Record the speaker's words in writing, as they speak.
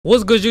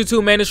What's good,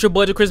 YouTube, man? It's your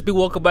boy Crispy.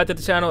 Welcome back to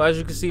the channel. As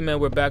you can see, man,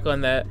 we're back on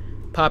that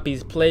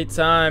Poppy's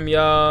Playtime,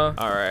 y'all.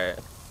 Alright.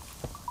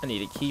 I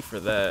need a key for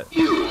that.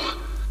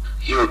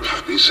 You're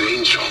Poppy's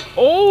angel.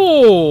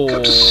 Oh!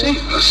 Come to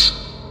save us.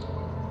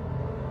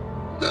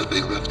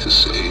 Nothing left to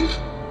save.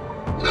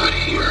 Not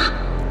here.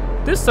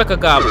 This sucker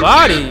got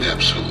body.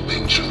 CATNAP's home,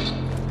 angel.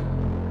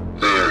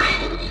 Their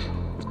home.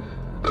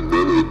 A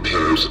myriad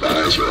pairs of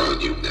eyes are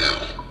on you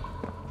now.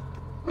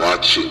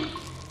 Watching.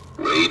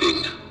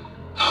 Waiting.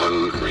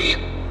 Hungry.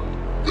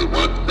 They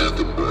want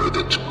nothing more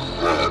than to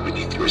crawl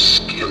beneath your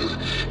skin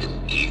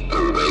and eat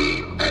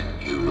away at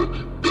you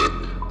bit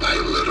by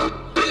little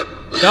bit.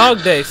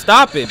 Dog day,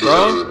 stop it,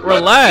 bro.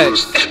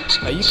 Relax.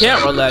 Oh, you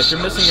can't relax.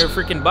 You're missing your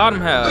freaking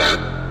bottom half.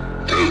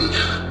 That thing.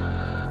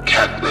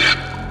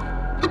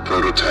 CATNAP. The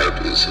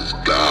prototype is his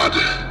god.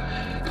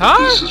 Huh?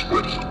 This is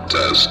what he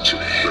does to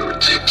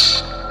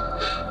heretics.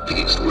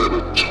 These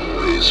little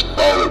toys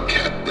follow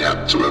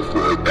CATNAP to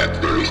avoid that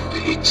very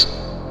fate.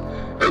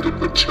 And in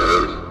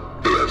return,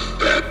 they are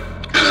fed.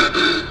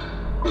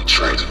 We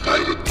try to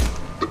fight it.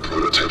 The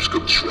prototype's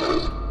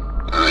control.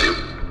 I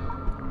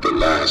am the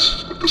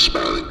last of the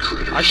smiling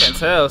critters. I can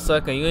tell,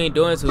 sucker. You ain't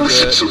doing too good.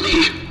 Listen to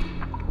me.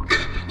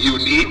 You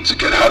need to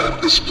get out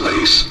of this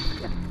place.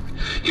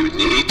 You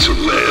need to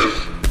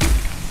live.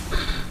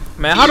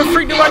 Man, how the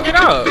freak do I get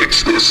out?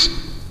 Fix this.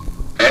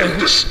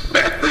 End this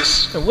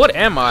madness. And what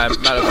am I,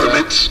 matter of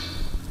fact?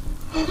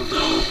 Oh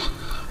no.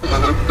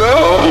 Oh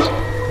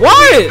no.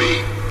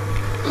 What?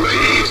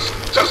 Please,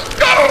 just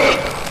go!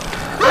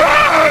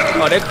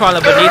 Run! Oh, they're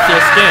crawling beneath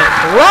your skin.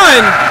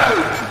 Run!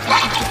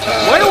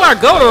 Where do I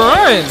go to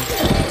run?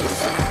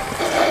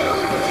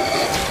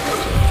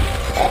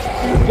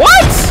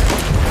 What?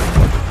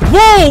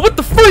 Whoa, what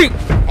the freak?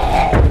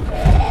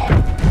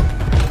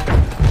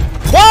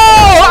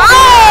 Whoa!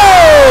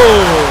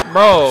 Oh!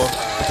 Bro.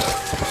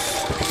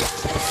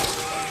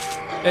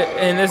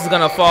 And this is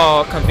gonna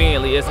fall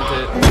conveniently, isn't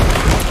it?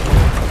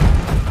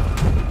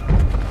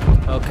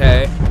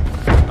 Okay.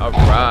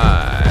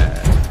 Alright.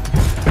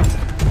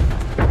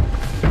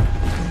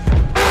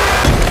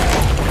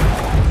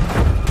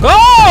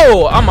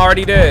 Go! I'm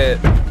already dead.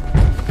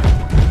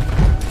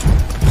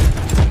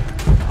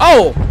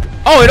 Oh!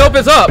 Oh, it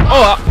opens up!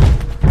 Oh!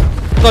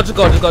 Just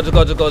go.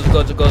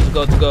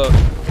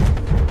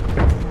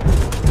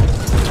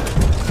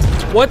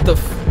 What the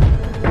f...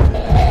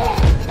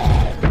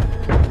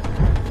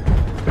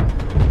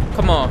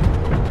 Come on.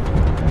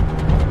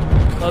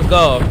 Let's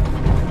go.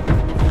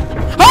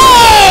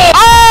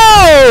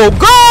 Oh,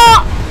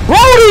 go!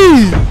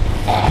 Brody!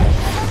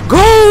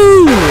 Go!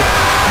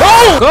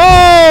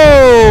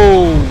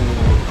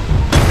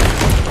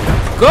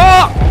 Go!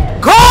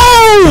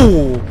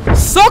 Go!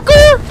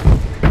 Sucker!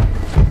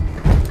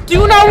 Do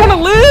you not want to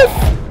live?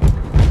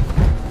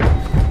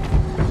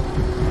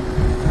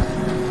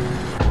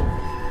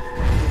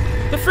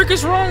 The frick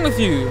is wrong with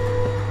you?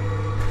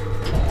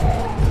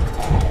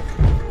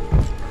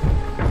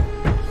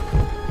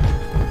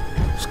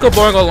 Just go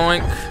boing a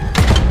loink.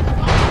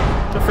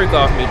 Don't freak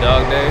off me,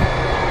 dog day.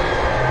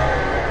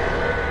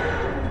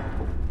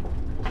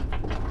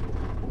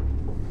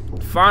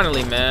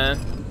 Finally, man.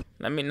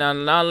 Let me now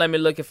let me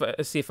look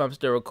see if I'm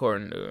still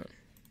recording, dude.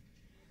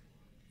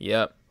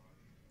 Yep.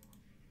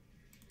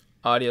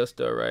 Audio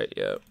still right,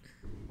 yep.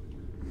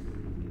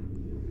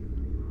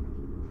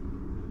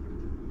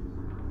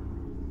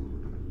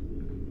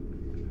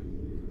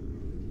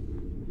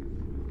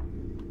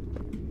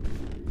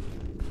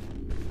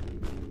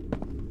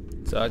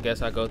 So I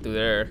guess I go through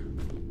there.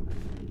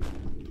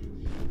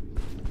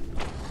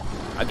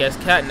 I guess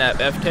CATNAP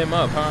F'd him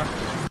up, huh?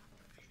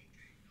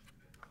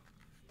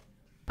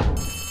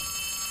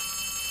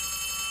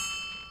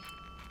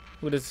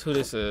 Who this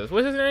is?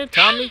 What's his name?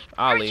 Tommy? Hey,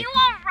 Ollie. Are you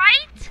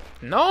alright?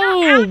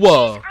 No! Your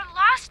ouchies or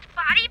lost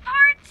body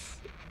parts?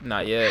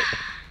 Not yet.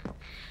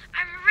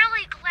 I'm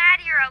really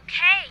glad you're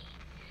okay.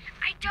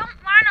 I don't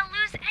want to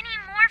lose any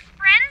more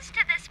friends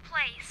to this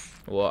place.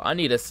 Well, I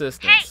need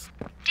assistance.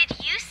 Hey, did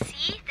you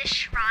see the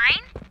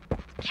shrine?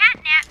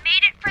 CATNAP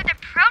made it for the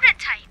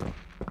prototype.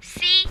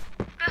 See,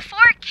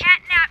 before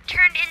CATNAP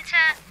turned into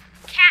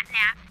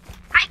CATNAP,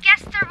 I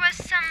guess there was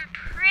some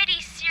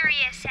pretty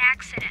serious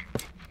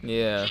accident.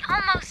 Yeah. He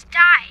almost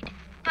died,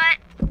 but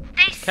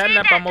they say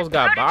CATNAP that almost the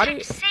got prototype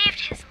bodied? saved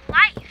his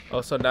life.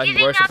 Oh, so now he's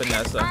giving up worshiping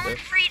that his sucker. own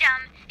freedom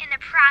in the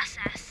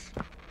process.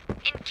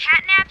 In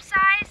CATNAP's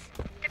eyes,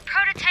 the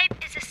prototype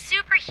is a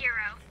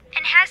superhero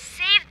and has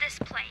saved this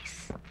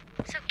place.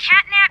 So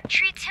CATNAP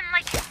treats him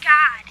like a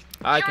god,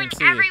 I can killing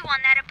see.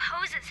 everyone that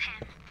opposes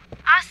him,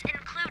 us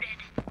included,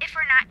 if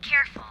we're not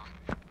careful.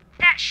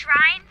 That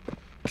shrine,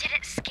 did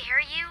it scare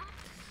you?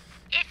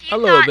 If you A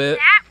little thought bit.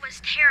 that was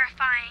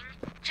terrifying,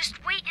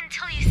 just wait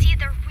until you see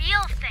the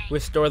real thing.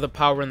 Restore the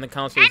power in the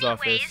counselor's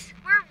office. Anyways,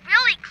 we're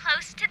really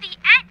close to the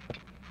end.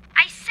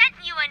 I sent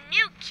you a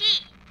new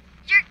key.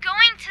 You're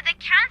going to the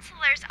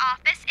counselor's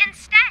office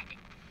instead.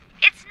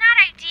 It's not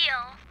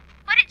ideal,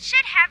 but it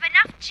should have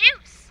enough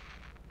juice.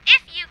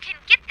 If you can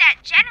get that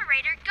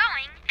generator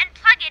going and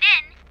plug it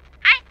in,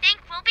 I think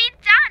we'll be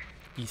done.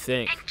 You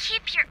think? And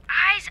keep your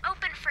eyes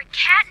open for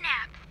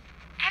CATNAP.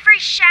 Every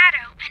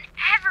shadow and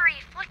every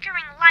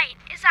flickering light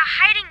is a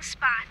hiding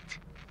spot.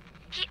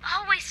 He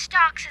always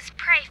stalks his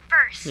prey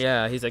first.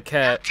 Yeah, he's a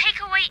cat. He'll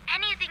take away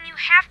anything you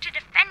have to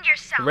defend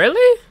yourself.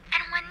 Really?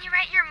 And when you're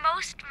at your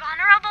most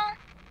vulnerable,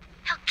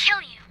 he'll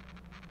kill you.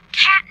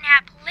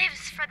 CATNAP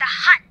lives for the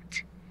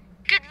hunt.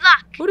 Good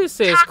luck. Who did he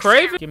say is Talk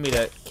Craven? soon. Give me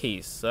that key,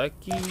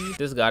 sucky.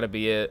 This gotta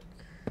be it.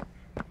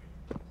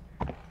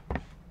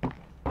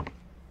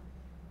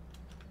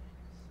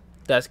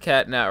 That's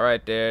CATNAP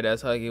right there.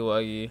 That's Huggy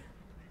Wuggy.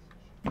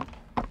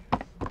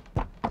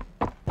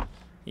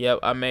 Yep,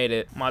 I made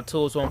it. My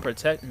tools won't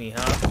protect me,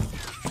 huh?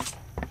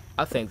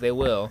 I think they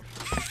will.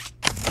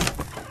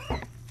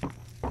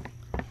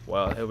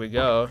 Well, here we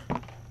go.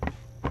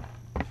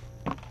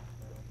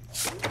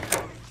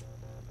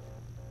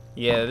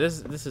 Yeah,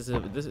 this is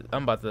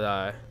I'm about to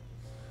die.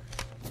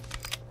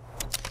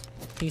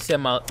 He said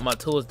my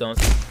tools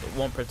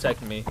won't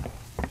protect me.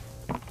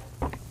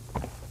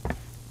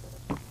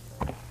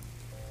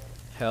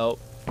 Help.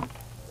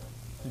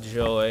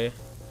 Joy.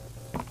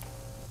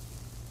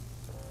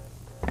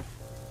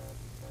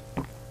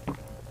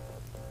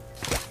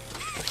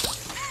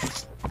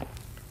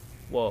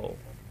 Whoa.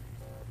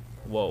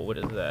 Whoa, what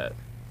is that?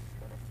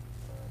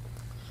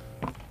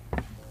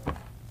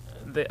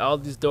 All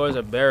these doors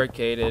are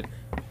barricaded.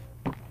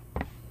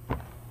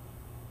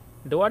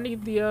 Do I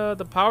need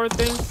the power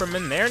thing from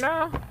in there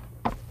now?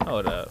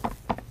 Hold up.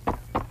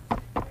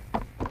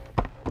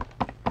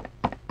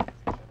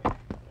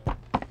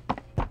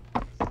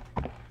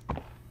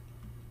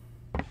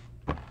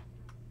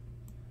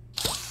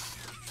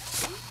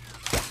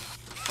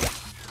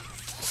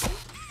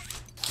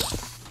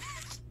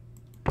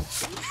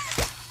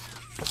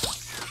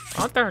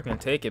 I don't think I can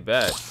take it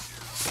back.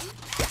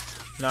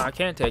 No, I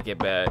can't take it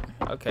back.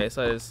 Okay,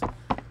 so it's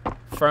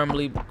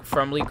firmly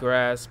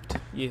grasped.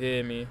 You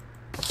hear me?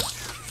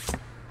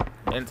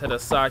 Into the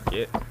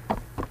socket.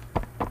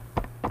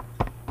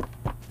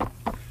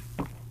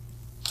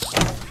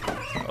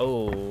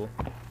 Oh.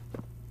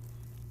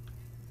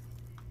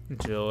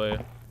 Joy.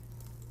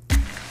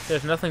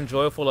 There's nothing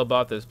joyful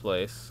about this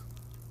place.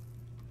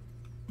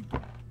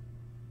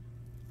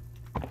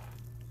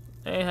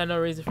 Ain't had no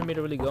reason for me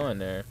to really go in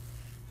there.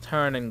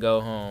 Turn and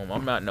go home.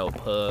 I'm not no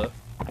pub.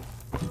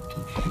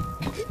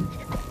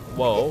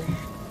 Whoa.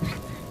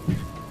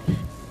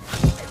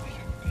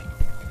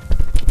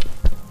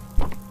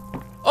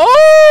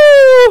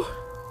 Oh!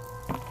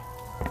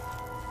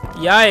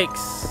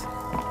 Yikes.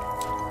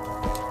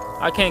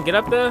 I can't get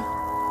up there?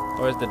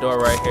 Or is the door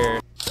right here?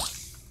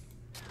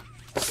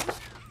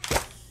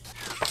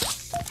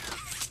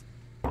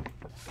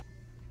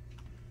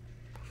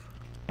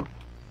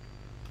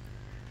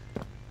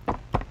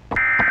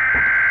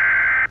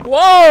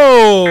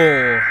 Whoa!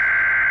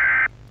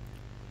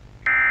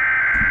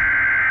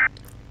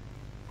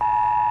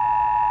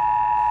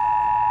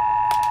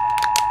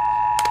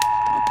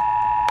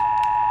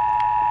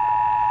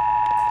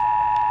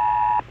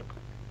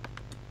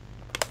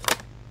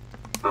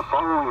 The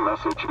following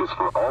message is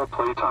for all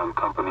Playtime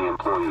Company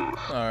employees.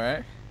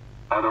 Alright.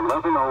 At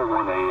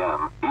 11:01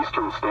 a.m.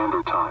 Eastern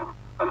Standard Time,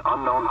 an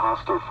unknown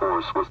hostile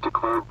force was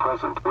declared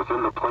present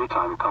within the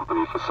Playtime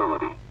Company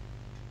facility.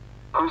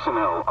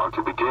 Personnel are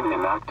to begin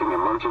enacting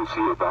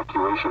emergency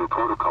evacuation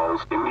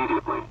protocols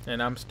immediately.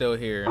 And I'm still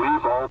here.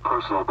 Leave all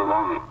personal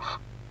belongings.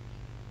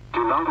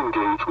 Do not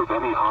engage with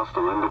any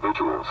hostile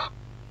individuals.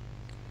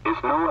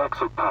 If no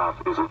exit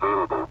path is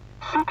available,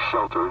 seek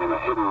shelter in a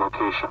hidden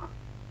location.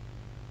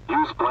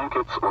 Use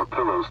blankets or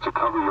pillows to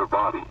cover your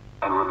body,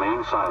 and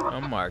remain silent.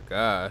 Oh my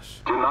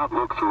gosh. Do not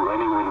look through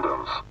any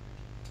windows.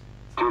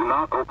 Do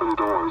not open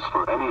doors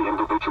for any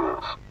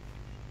individuals.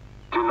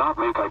 Do not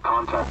make eye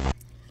contact.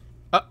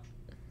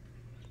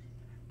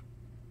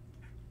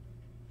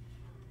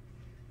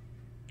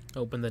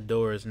 Open the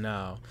doors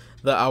now.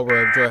 The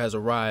hour of joy has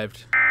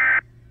arrived.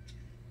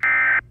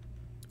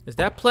 Is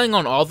that playing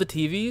on all the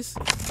TVs?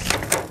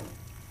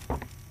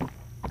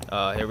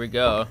 Here we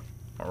go.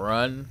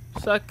 Run.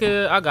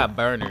 Sucker. I got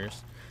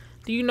burners.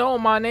 Do you know what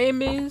my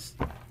name is?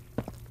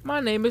 My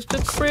name is the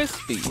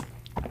Crispy.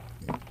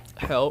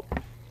 Help.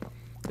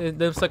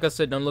 It's like I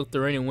said, don't look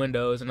through any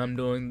windows, and I'm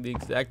doing the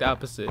exact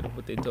opposite of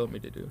what they told me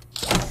to do.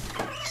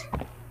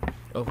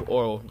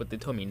 Or what they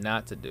told me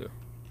not to do.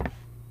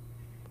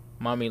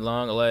 Mommy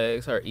long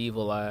legs, her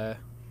evil eye.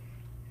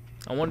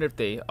 I wonder if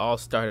they all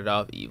started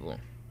off evil.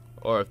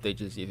 Or if they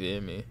just, you feel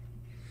me?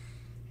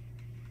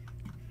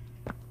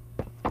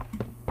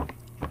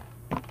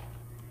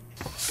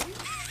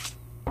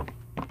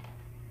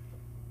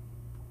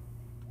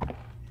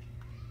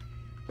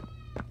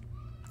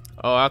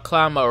 Oh, I'll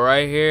climb up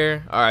right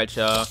here. Alright,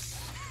 y'all.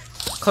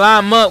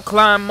 Climb up,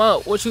 climb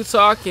up. What you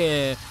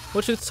talking?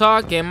 What you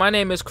talking? My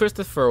name is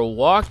Christopher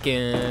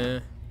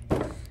Walken.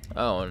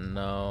 Oh,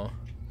 no.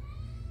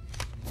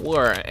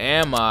 Where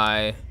am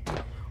I?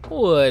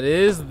 What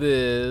is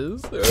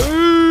this?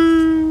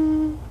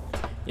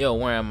 Yo,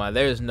 where am I?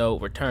 There's no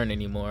return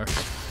anymore.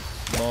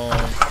 Boom.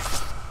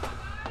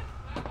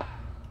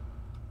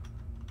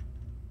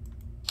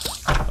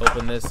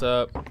 Open this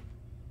up.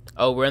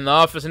 Oh, we're in the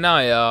office now,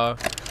 y'all.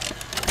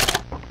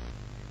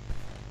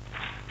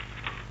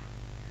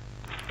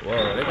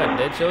 Whoa, they got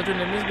dead children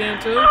in this game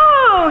too?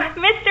 Oh,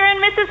 Mr.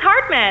 and Mrs.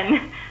 Hartman.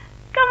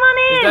 Come on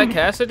in. Is that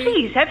Cassidy?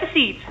 Please, have a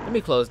seat. Let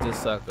me close this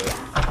sucker.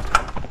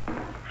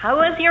 How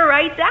was your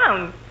ride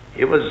down?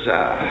 It was,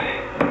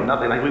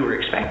 nothing like we were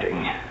expecting.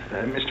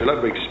 Mr.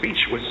 Ludwig's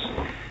speech was,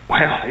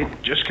 well, it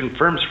just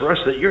confirms for us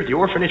that you're the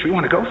orphanage we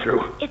want to go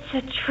through. It's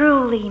a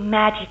truly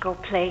magical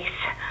place.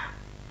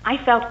 I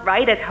felt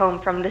right at home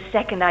from the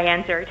second I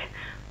entered.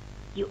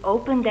 You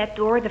open that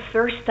door the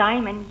first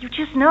time and you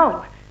just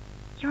know.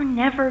 You're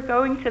never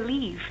going to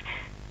leave.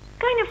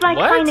 Kind of like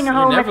What? finding a You're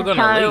home as never a gonna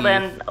child leave.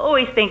 and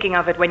always thinking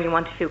of it when you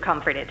want to feel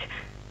comforted.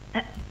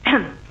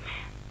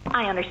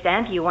 I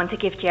understand you want to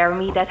give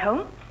Jeremy that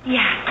home?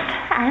 Yes,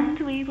 and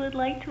we would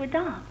like to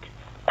adopt.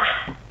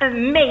 Ah,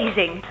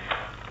 amazing.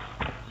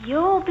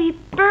 You'll be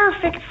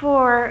perfect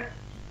for...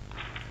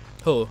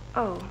 Who?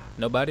 Oh.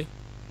 Nobody?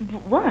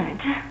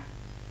 What?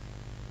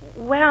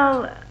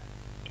 Well,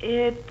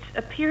 it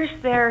appears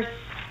there's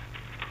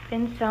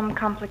been some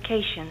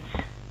complications.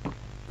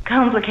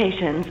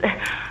 Complications?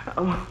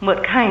 Oh,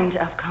 what kind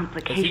of Is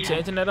complications? he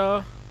changing at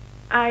all?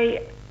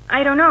 I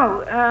don't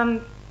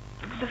know.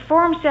 The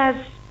form says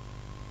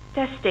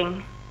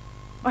testing.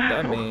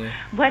 That mean?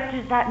 What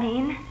does that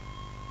mean?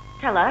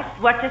 Tell us.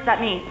 What does that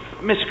mean?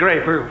 Miss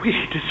Graver, we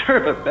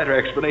deserve a better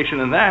explanation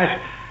than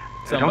that.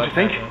 Don't you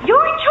think?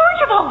 You're in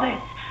charge of all this.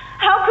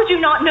 How could you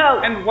not know?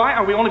 And why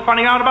are we only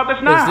finding out about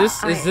this now?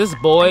 Is this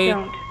boy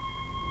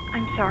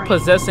I'm sorry.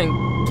 possessing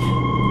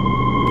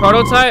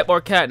Prototype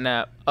or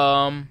CATNAP?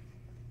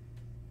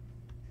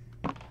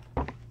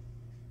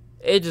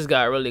 It just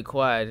got really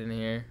quiet in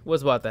here.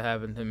 What's about to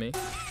happen to me?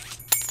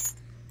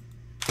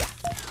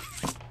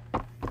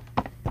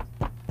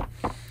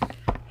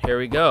 Here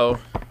we go.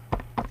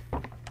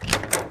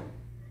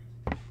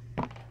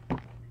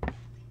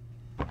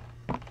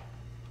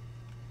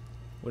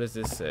 What does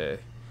this say?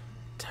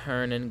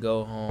 Turn and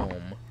go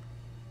home.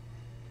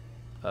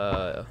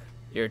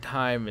 Your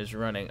time is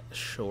running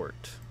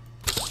short.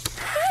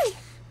 Hi,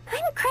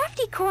 I'm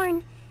Crafty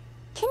Corn.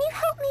 Can you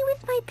help me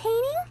with my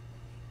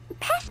painting?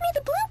 Pass me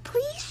the blue,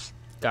 please.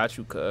 Got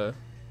you, cuh.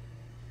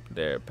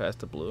 There, pass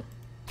the blue.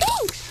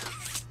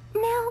 Thanks.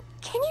 Now,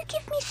 can you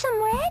give me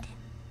some red?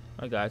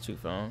 I got you,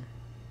 phone.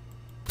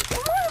 More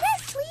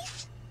red,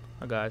 please.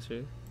 I got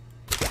you.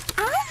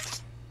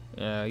 Out?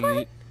 Yeah,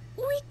 But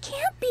we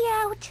can't be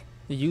out.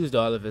 you used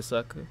all of it,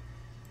 sucker.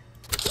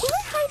 You're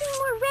hiding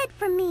more red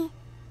from me.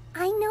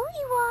 I know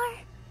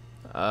you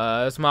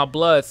are. It's my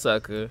blood,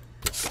 sucker.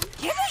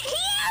 Give it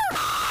here!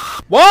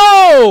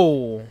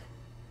 Whoa!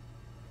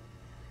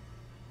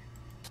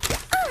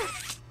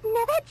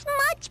 Now that's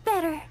much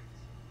better.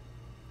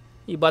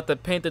 You about to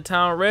paint the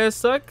town red,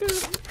 sucker?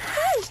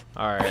 Hi,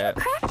 Alright.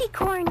 Crafty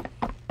Corn.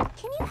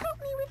 Can you help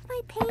me with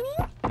my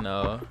painting?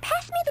 No.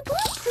 Pass me the blue,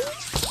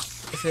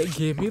 please. I said,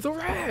 give me the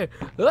red.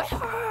 Well,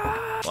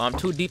 I'm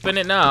too deep in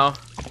it now.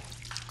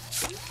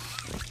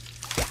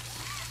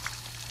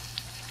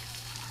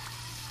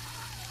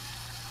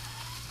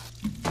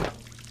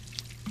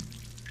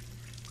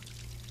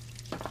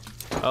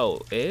 Oh,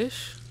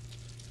 ish?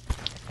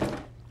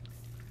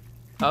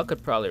 I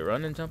could probably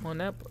run and jump on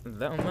that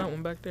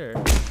one back there.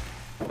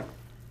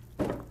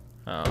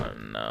 Oh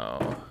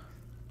no.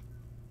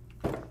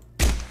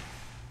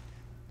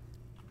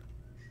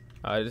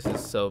 Oh, this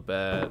is so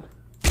bad.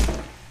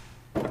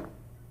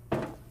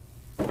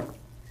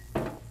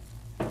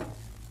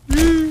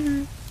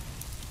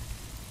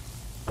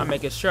 I'm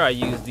making sure I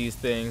use these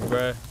things,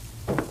 bruh.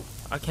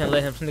 I can't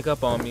let him sneak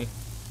up on me.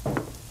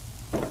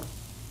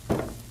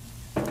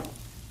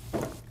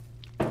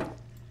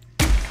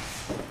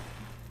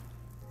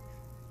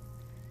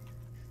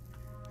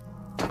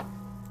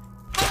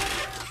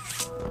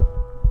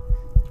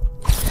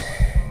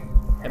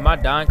 Am I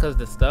dying because of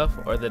the stuff,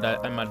 or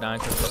am I dying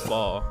because of the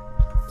fall?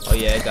 Oh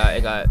yeah,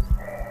 it got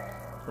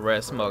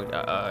red smoke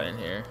in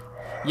here.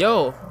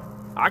 Yo,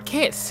 I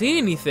can't see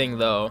anything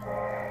though.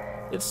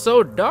 It's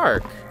so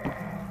dark.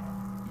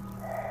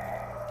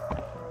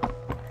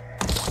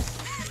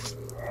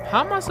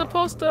 How am I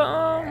supposed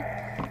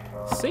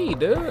to see,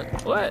 dude?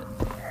 What?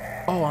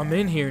 Oh, I'm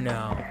in here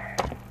now.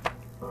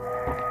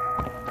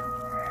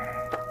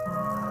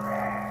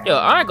 Yo,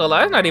 I ain't gonna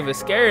lie, it's not even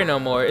scary no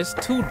more. It's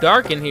too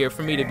dark in here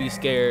for me to be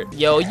scared.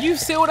 Yo, you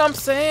see what I'm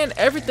saying?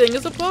 Everything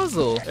is a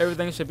puzzle.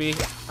 Everything should be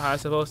how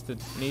it's supposed to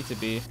need to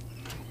be.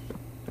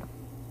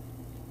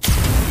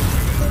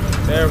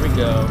 There we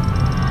go.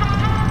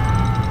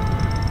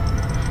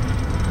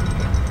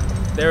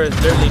 There is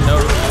literally no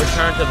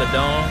return to the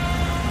dome.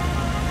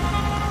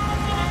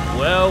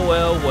 Well,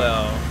 well,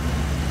 well.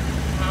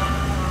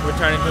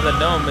 Returning to the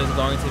dome is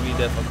going to be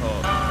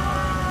difficult.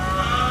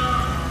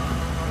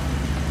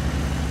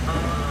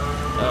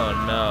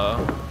 Oh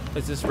no.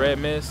 Is this red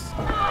mist?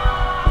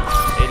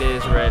 It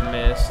is red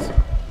mist.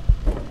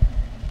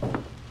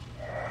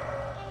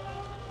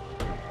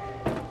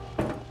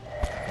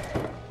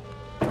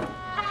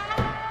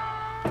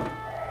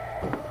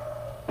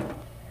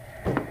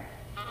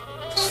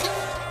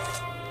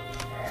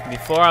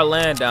 Before I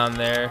land down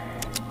there.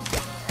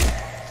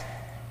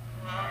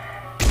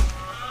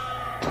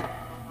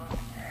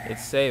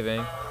 It's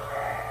saving.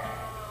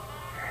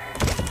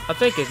 I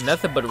think it's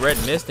nothing but red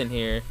mist in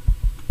here.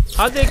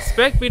 How'd they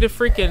expect me to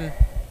freaking...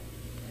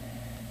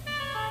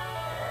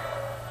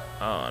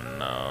 Oh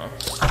no.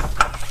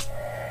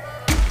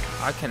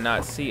 I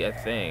cannot see a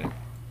thing.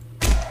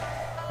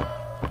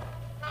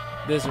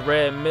 This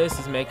red mist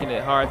is making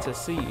it hard to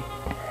see.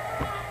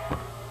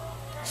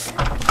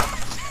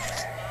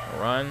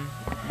 Run,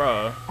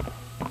 bro.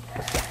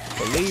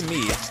 Believe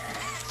me.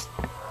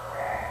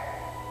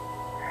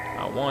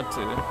 I want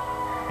to.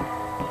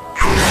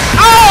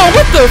 Oh,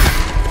 what the?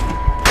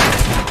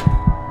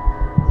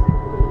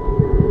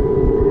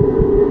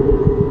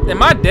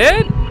 Am I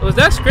dead? Was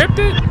that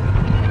scripted?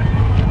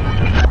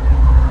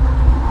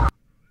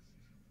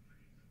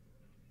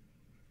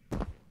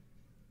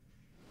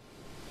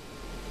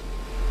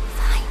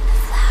 Find the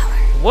flower.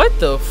 What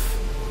the?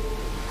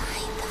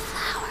 Find the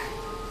flower.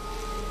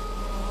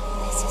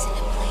 This isn't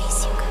a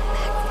place you come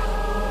back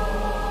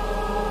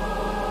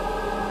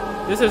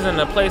from. This isn't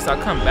a place I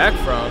come back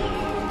from.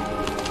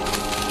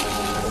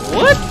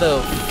 What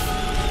the?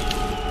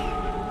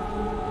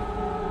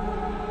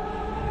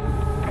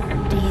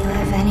 Do you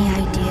have any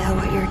idea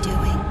what you're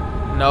doing?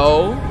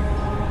 No.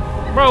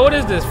 Bro, what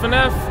is this?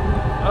 FNAF?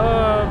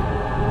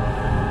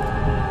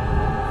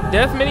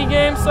 Death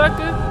minigame,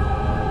 sucker?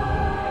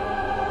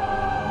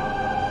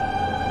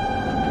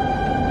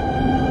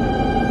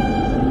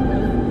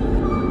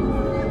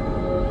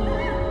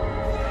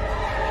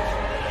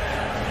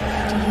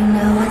 Do you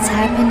know what's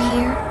happened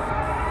here?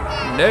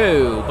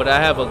 No, but I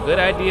have a good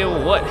idea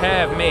what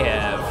have may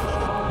have.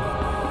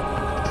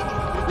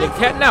 Did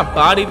CATNAP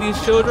body these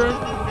children?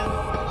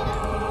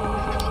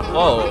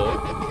 Whoa.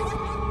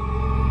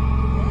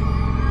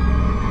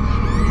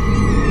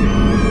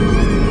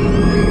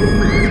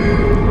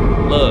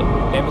 Look,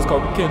 name is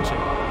called Kenshin.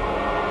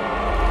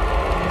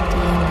 Do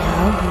you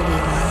know who we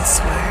once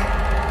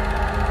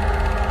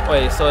were?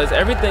 Wait, so is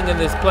everything in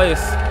this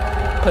place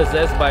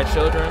possessed by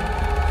children?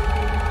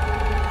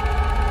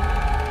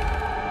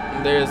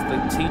 There's the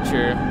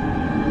teacher.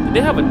 Did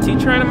they have a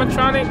teacher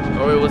animatronic?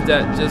 Or was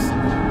that just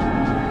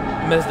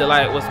Miss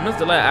Delight? Was Miss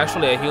Delight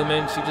actually a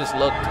human? She just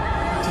looked.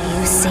 Do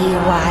you see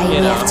why we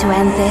have to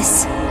end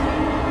this?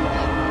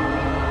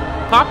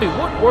 Poppy,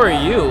 what were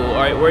you?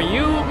 Alright, were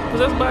you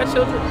possessed by a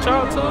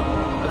child too?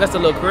 I guess the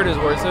little critters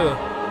were too.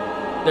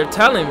 They're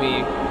telling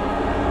me,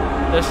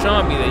 they're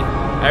showing me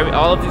that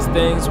all of these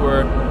things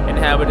were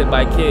inhabited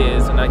by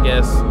kids, and I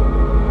guess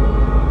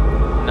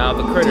now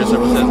the critters are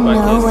possessed by kids. Do you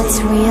even know what's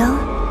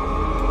real?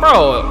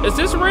 Bro, is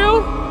this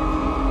real?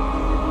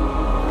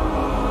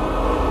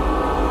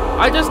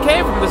 I just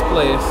came from this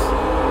place.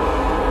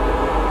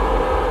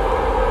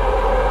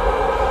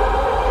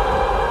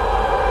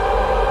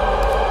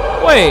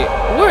 Wait,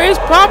 where is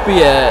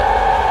Poppy at?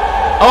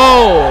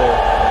 Oh,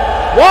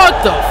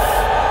 what the f?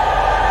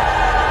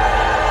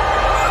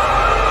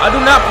 I do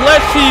not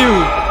pledge to you.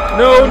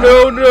 No,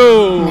 no,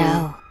 no.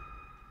 No,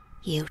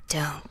 you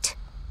don't.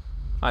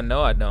 I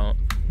know I don't.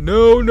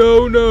 No,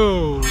 no,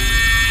 no.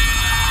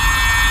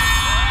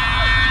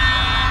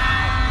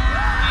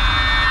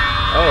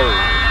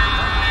 Oh.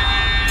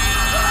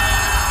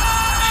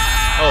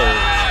 Oh.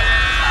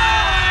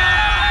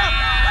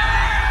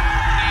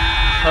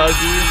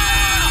 Huggy.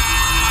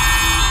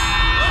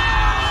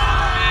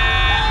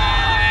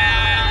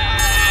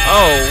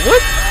 Oh,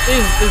 what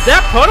is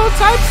that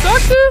prototype,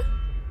 sucker?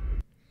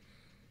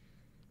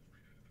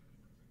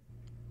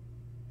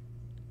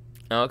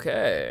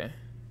 Okay.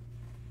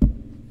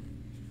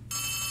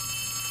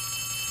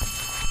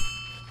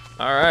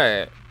 All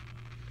right.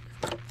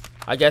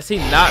 I guess he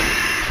not.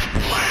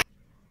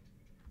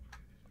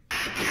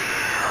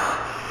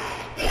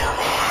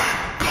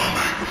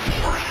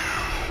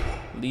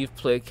 Leave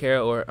play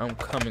care or I'm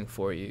coming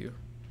for you.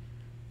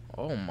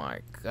 Oh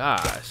my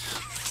gosh.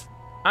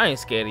 I ain't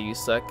scared of you,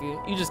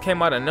 sucker. You just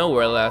came out of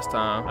nowhere last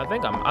time. I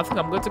think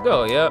I'm good to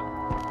go. Yep.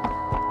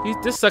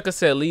 This sucker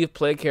said leave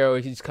play care or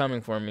he's coming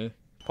for me.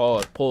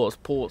 Pause.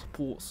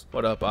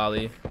 What up,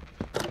 Ollie?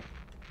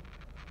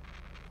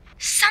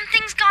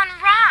 Something's gone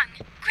wrong.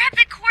 Grab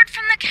the cord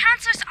from the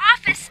counselor's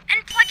office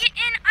and plug it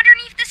in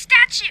underneath the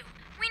statue.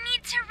 We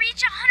need to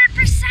reach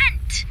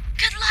 100%.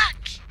 Good luck.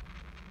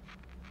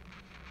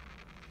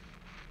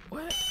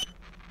 What?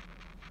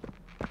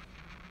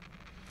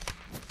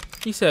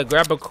 He said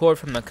grab a cord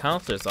from the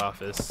counselor's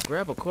office.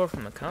 Grab a cord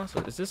from the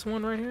counselor. Is this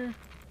one right here?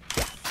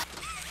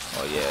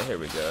 Oh yeah, here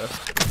we go.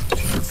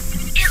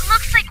 It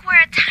looks like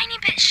we're a tiny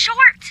bit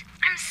short.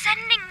 I'm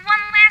sending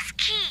one last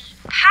key.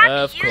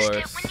 Poppy used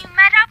it when you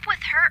met up with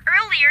her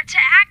earlier to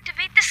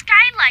activate the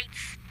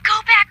skylights.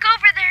 Go back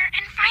over there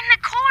and find the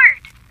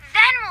cord.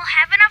 Then we'll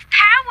have enough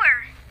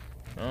power.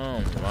 Oh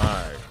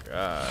my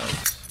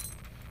gosh.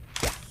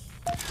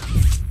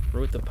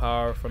 Root the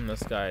power from the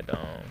sky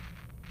dome.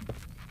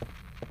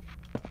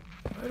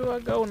 Where do I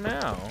go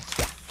now?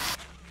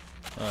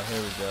 Oh,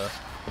 here we go.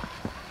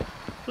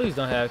 Please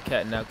don't have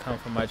CATNAP come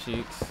from my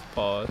cheeks.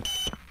 Pause.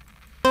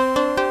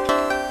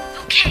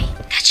 Okay, Okay,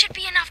 that should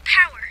be enough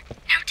power.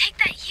 Now take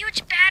that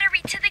huge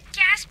battery to the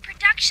gas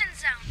production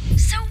zone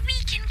so we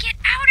can get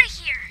out of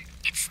here.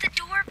 It's the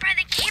door by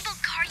the cable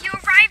car you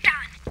arrived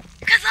on.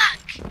 Good luck.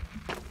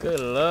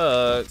 Good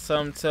luck.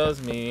 Something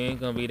tells me it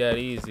ain't gonna be that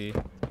easy.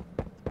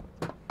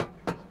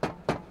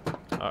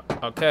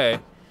 Okay.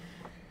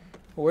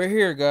 We're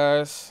here,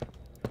 guys.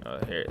 Oh,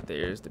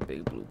 there's the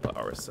big blue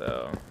power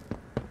cell.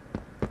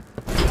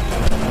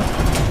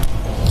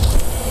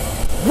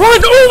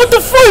 Run! Oh, what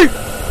the freak?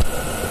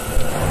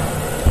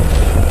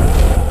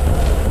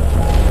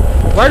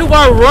 Where do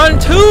I run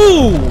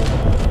to?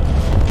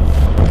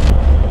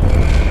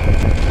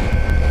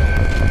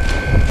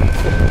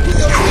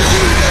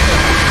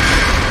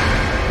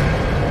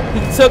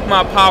 He took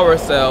my power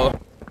cell.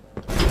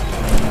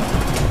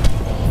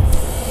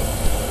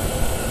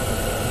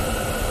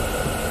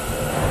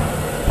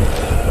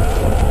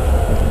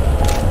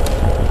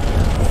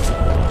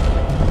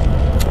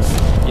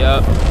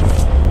 Yup.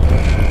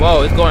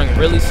 Whoa, it's going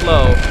really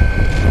slow.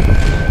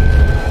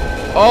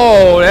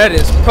 Oh, that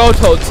is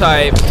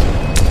prototype.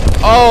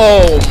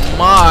 Oh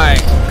my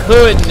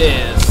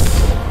goodness.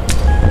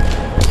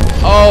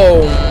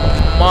 Oh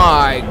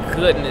my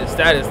goodness,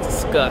 that is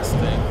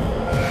disgusting.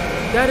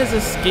 That is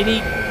a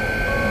skinny,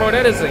 bro,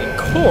 that is a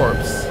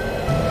corpse.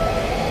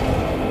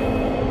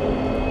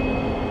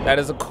 That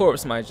is a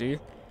corpse, my G.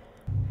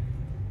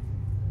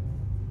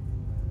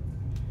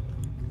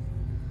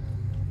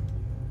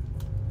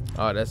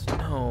 Oh, that's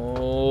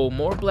no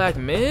more black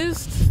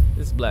mist.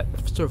 This black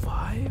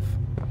survive.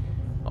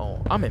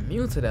 Oh, I'm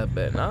immune to that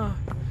bet, nah.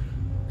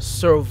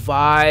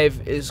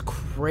 Survive is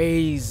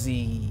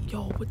crazy.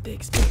 Yo, what they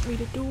expect me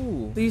to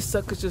do? These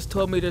suckers just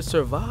told me to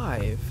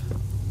survive.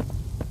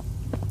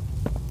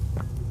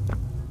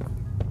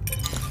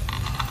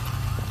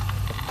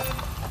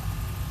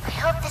 I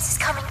hope this is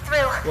coming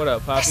through. What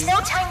up, Poppy? There's no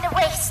time to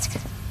waste.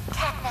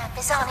 CATNAP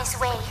is on his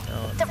way.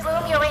 Oh, the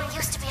room you're in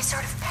used to be a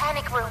sort of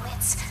panic room.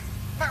 It's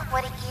not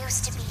what it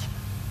used to be.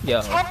 Yo.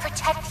 It can't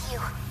protect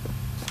you.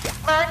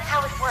 Learn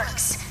how it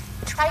works.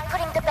 Try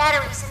putting the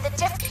batteries in the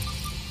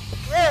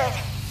Good.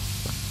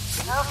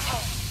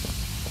 Okay.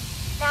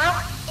 Now,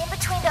 in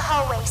between the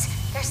hallways,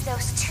 there's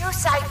those two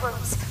side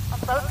rooms on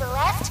both the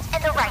left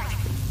and the right.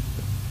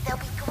 There'll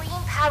be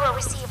green power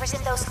receivers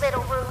in those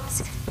little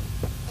rooms.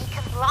 They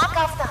can block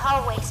off the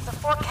hallways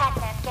before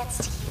CATNAP gets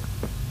to you.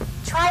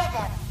 Try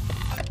them.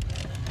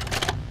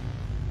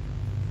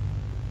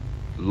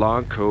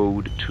 Log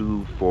code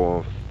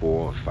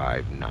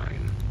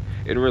 24459.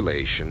 In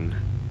relation,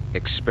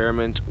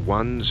 experiment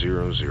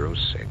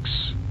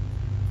 1006.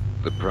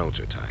 The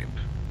prototype.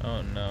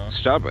 Oh no.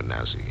 Stubborn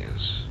as he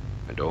is,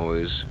 and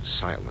always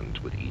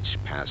silent with each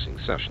passing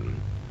session,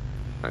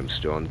 I'm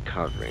still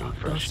uncovering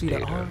fresh see the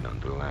data arm?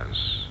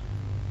 nonetheless.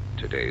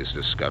 Today's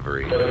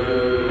discovery.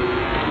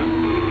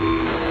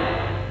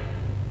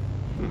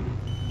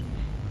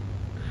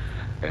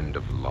 End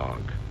of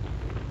log.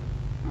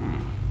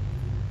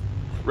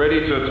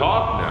 Ready to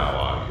talk now,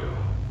 are you?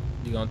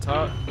 You gonna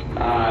talk?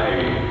 I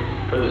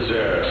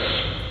possess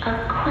A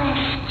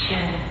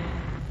question.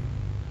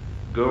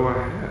 Go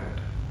ahead.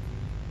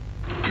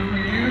 Do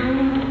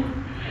you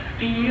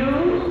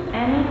feel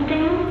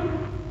anything?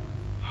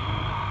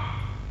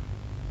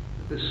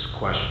 This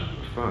question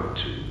referred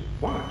to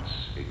what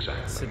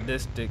exactly?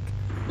 Sadistic.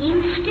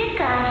 You stick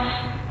us,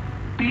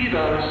 beat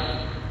us,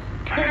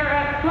 tear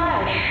our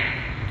flesh.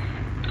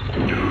 Do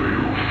you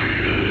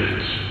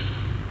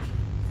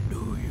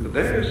feel it?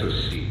 There's a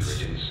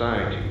secret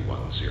inside you,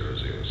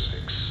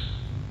 1006.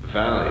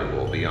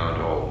 Valuable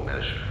beyond all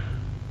measure.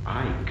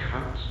 I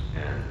cut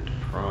and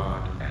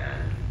prod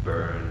and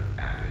burn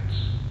at it.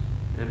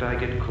 And I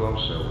get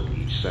closer with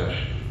each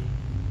session.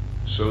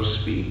 So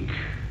speak.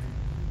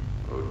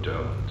 Or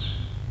don't.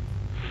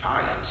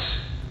 Fight.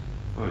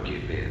 Or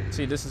give in.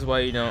 See, this is why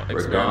you don't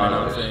experiment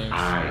on Regardless, things.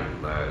 I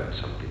learn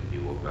something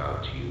new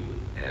about you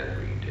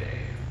every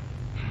day.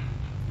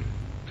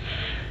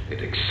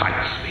 It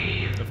excites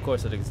me. Of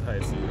course it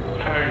excites you.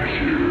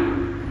 Thank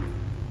you.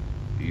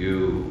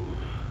 You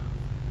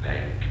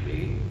thank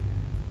me?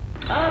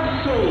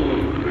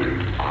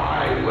 Absolutely.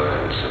 I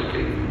learn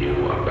something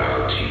new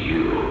about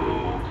you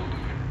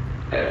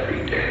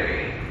every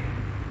day.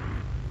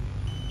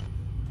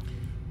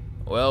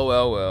 Well.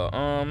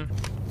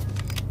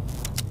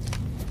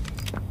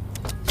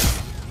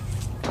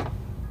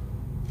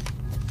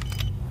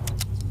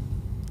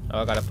 Oh,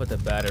 I gotta put the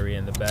battery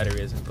in. The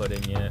battery isn't put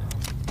in yet.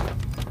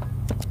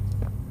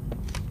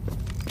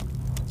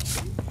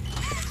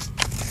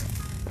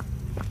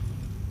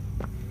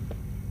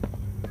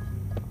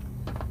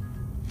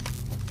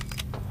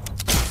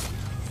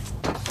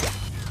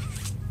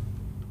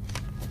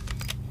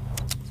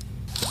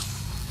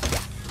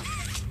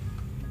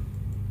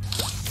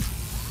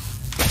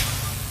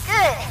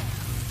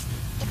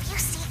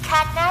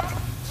 CATNAP,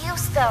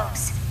 use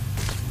those.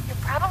 You're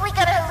probably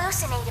gonna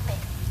hallucinate a bit.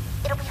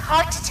 It'll be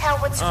hard to tell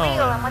what's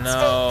real and what's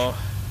fake.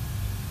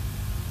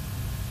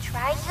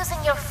 Try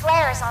using your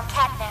flares on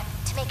CATNAP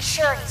to make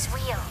sure he's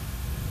real.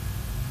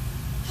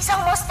 He's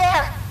almost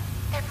there.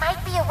 There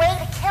might be a way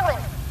to kill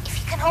him if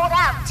you can hold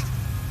out.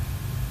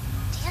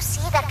 Do you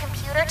see that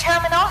computer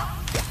terminal?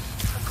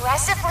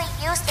 Progressively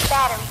use the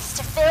batteries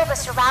to fill the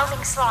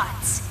surrounding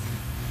slots.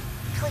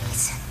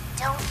 Please,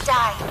 don't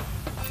die.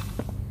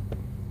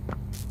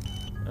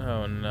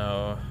 Oh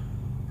no.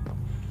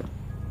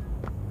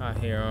 I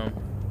hear him.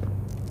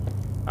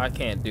 I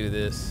can't do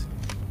this.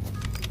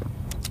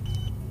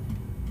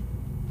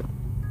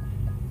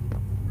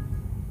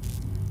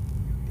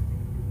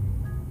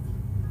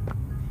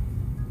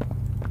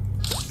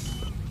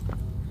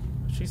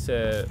 She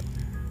said,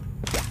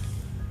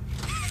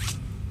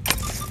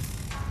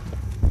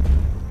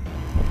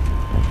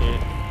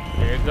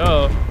 here you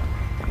go.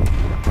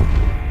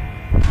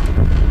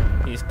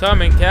 He's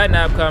coming,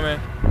 CATNAP coming.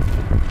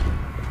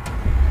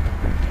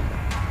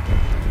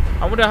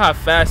 I wonder how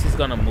fast he's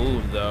gonna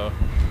move though.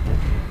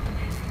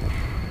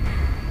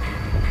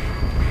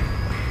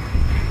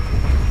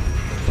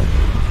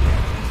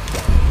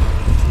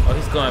 Oh,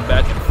 he's going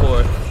back and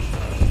forth.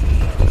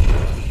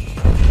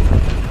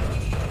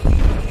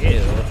 Ew.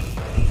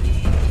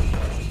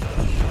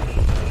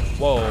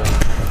 Whoa.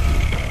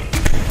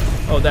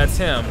 Oh, that's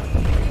him.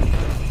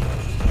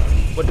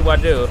 What do I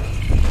do?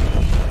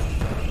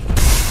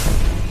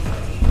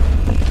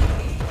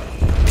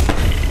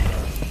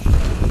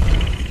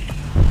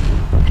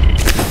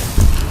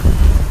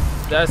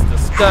 That's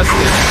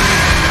disgusting.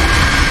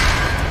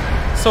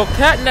 So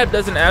CATNAP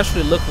doesn't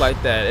actually look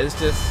like that. It's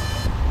just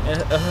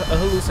a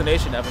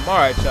hallucination of him.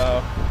 Alright,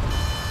 y'all.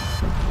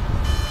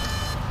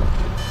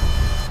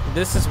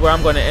 This is where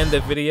I'm going to end the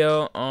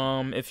video.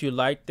 If you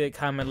liked it,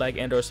 comment, like,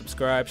 and or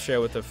subscribe.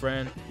 Share with a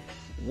friend.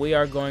 We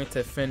are going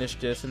to finish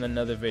this in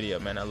another video,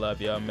 man. I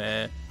love y'all,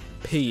 man.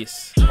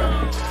 Peace.